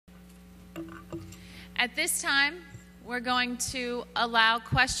At this time, we're going to allow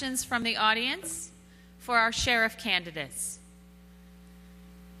questions from the audience for our sheriff candidates.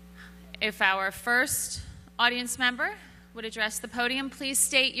 If our first audience member would address the podium, please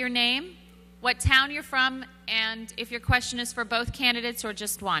state your name, what town you're from, and if your question is for both candidates or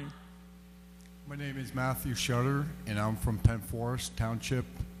just one. My name is Matthew Shutter, and I'm from Penn Forest Township.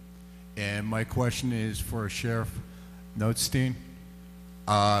 And my question is for Sheriff Nothstein.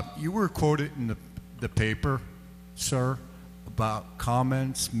 You were quoted in the paper, sir, about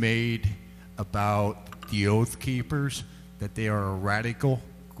comments made about the Oath Keepers, that they are a radical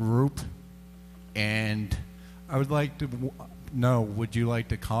group. And I would like to know, would you like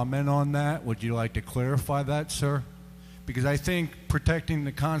to comment on that? Would you like to clarify that, sir? Because I think protecting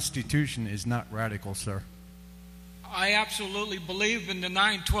the Constitution is not radical, sir. I absolutely believe in the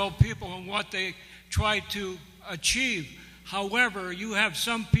 9/12 people and what they try to achieve. However, you have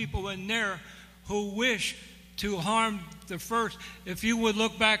some people in there who wish to harm the first. If you would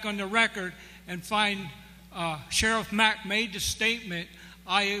look back on the record and find Sheriff Mack made the statement,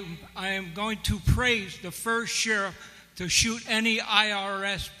 I am going to praise the first sheriff to shoot any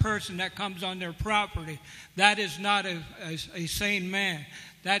IRS person that comes on their property. That is not a sane man.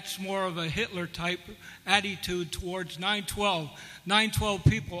 That's more of a Hitler-type attitude towards 9/12. 9/12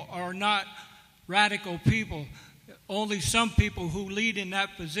 people are not radical people. Only some people who lead in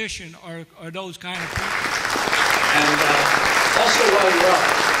that position are those kind of people. And also, while you're up,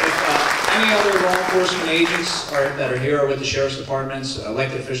 if any other law enforcement agents that are here or with the sheriff's departments,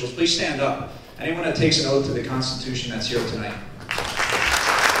 elected officials, please stand up. Anyone that takes an oath to the Constitution that's here tonight.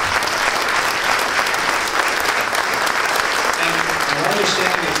 And I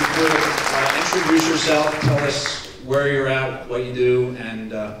understand if you could introduce yourself, tell us where you're at, what you do,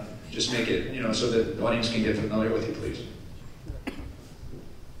 and just make it, so that the audience can get familiar with you, please.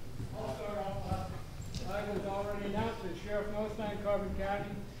 I'll start off. I was already announced as Sheriff Nothstein, Carbon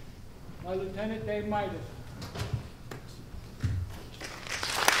County. My Lieutenant Dave Midas.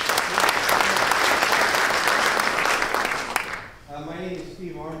 My name is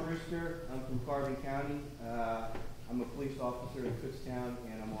Steve Armbruster. I'm from Carbon County. I'm a police officer in Kutztown,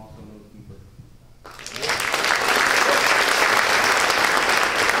 and I'm also an oath keeper.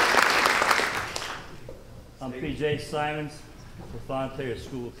 I'm P.J. Simons with Fontaine of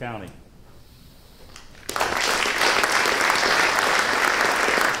Schuylkill County.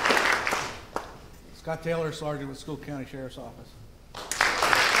 Scott Taylor, Sergeant with Schuylkill County Sheriff's Office.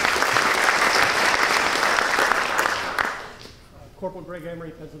 Corporal Greg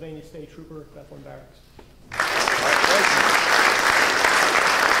Emery, Pennsylvania State Trooper, Bethlehem Barracks.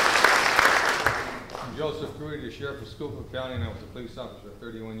 I'm Joseph Grudy, the Sheriff of Schuylkill County, and I was a police officer for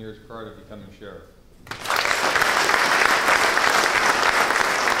 31 years prior to becoming sheriff.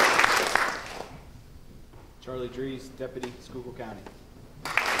 Charlie Dries, Deputy, Schuylkill County.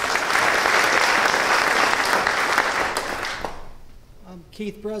 I'm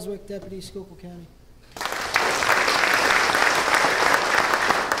Keith Breswick, Deputy, Schuylkill County.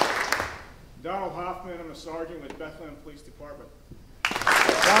 Donald Hoffman, I'm a sergeant with Bethlehem Police Department.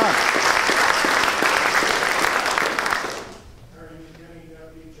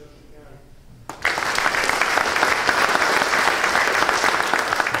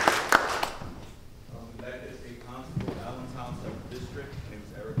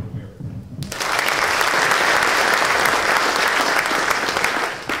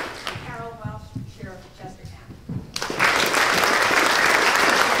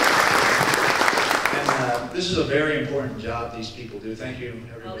 This is a very important job these people do. Thank you,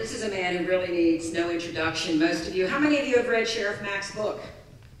 everybody. Well, this is a man who really needs no introduction. Most of you, how many of you have read Sheriff Mack's book?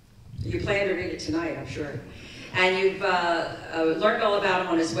 You plan to read it tonight, I'm sure. And you've learned all about him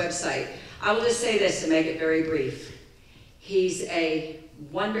on his website. I will just say this to make it very brief. He's a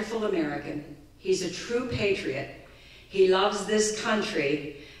wonderful American. He's a true patriot. He loves this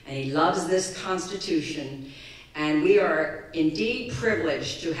country, and he loves this Constitution. And we are indeed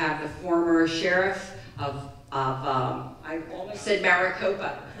privileged to have the former sheriff of I almost said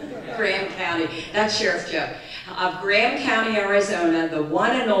Maricopa, Graham County. That's Sheriff Joe. Of Graham County, Arizona, the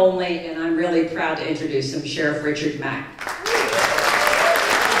one and only, and I'm really proud to introduce him, Sheriff Richard Mack.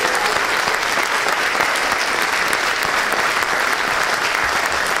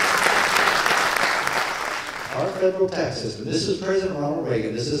 Our federal tax system, this is President Ronald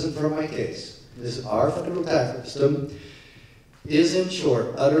Reagan, this isn't from my case. This is our federal tax system is, in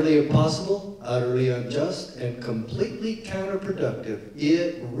short, utterly impossible, utterly unjust, and completely counterproductive.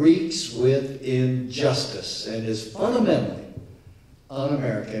 It reeks with injustice and is fundamentally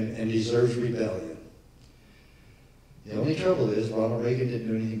un-American and deserves rebellion. The only trouble is Ronald Reagan didn't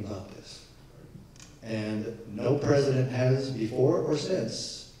do anything about this. and no president has before or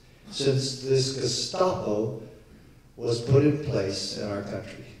since this Gestapo was put in place in our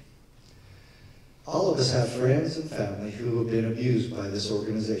country. All of us have friends and family who have been abused by this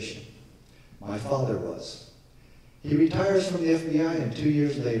organization. My father was. He retires from the FBI, and 2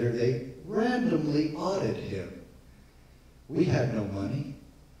 years later, they randomly audited him. We had no money.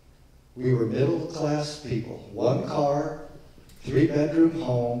 We were middle-class people. 1 car, 3-bedroom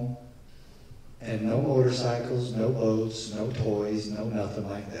home, and no motorcycles, no boats, no toys, no nothing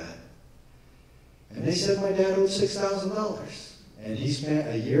like that. And they said my dad owed $6,000. And he spent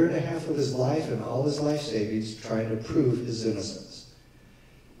 1.5 years of his life and all his life savings trying to prove his innocence.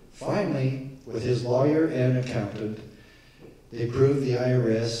 Finally, with his lawyer and accountant, they proved the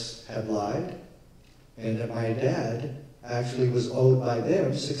IRS had lied and that my dad actually was owed by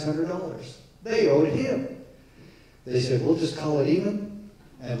them $600. They owed him. They said, we'll just call it even,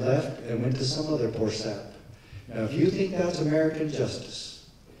 and left and went to some other poor sap. Now, if you think that's American justice,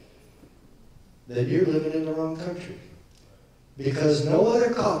 then you're living in the wrong country. Because no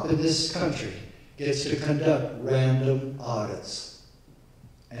other cop in this country gets to conduct random audits.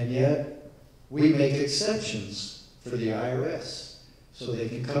 And yet, we make exceptions for the IRS so they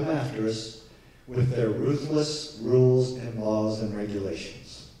can come after us with their ruthless rules and laws and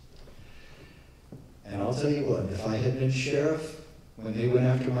regulations. And I'll tell you what, if I had been sheriff when they went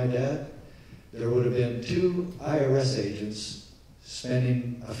after my dad, there would have been 2 IRS agents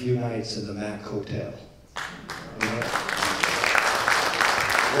spending a few nights in the Mack hotel.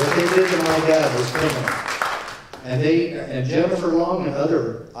 What they did to my dad was criminal. And Jennifer Long and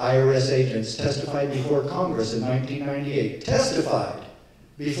other IRS agents testified before Congress in 1998, testified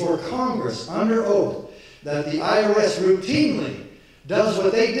before Congress under oath that the IRS routinely does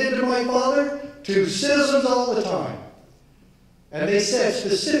what they did to my father to citizens all the time. And they said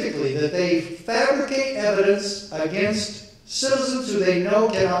specifically that they fabricate evidence against citizens who they know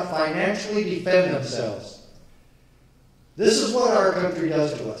cannot financially defend themselves. This is what our country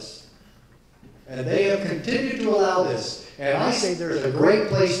does to us. And they have continued to allow this. And I say there's a great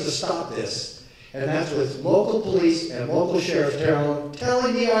place to stop this. And that's with local police and local sheriffs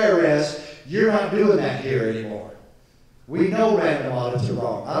telling the IRS, you're not doing that here anymore. We know random audits are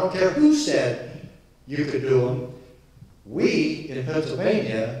wrong. I don't care who said you could do them. We, in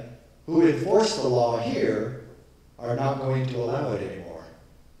Pennsylvania, who enforce the law here, are not going to allow it anymore.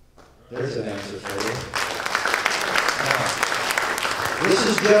 There's an answer for you. This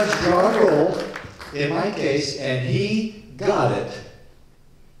is Judge John Roll in my case, and he got it.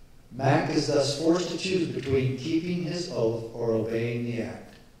 Mack is thus forced to choose between keeping his oath or obeying the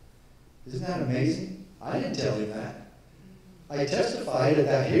act. Isn't that amazing? I didn't tell him that. I testified at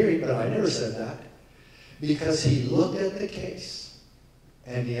that hearing, but I never said that. Because he looked at the case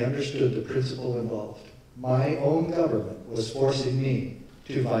and he understood the principle involved. My own government was forcing me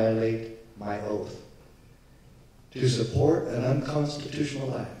to violate my oath, to support an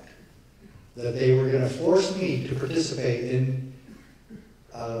unconstitutional act, that they were going to force me to participate in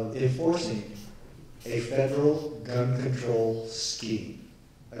enforcing a federal gun control scheme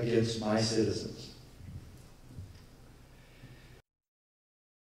against my citizens.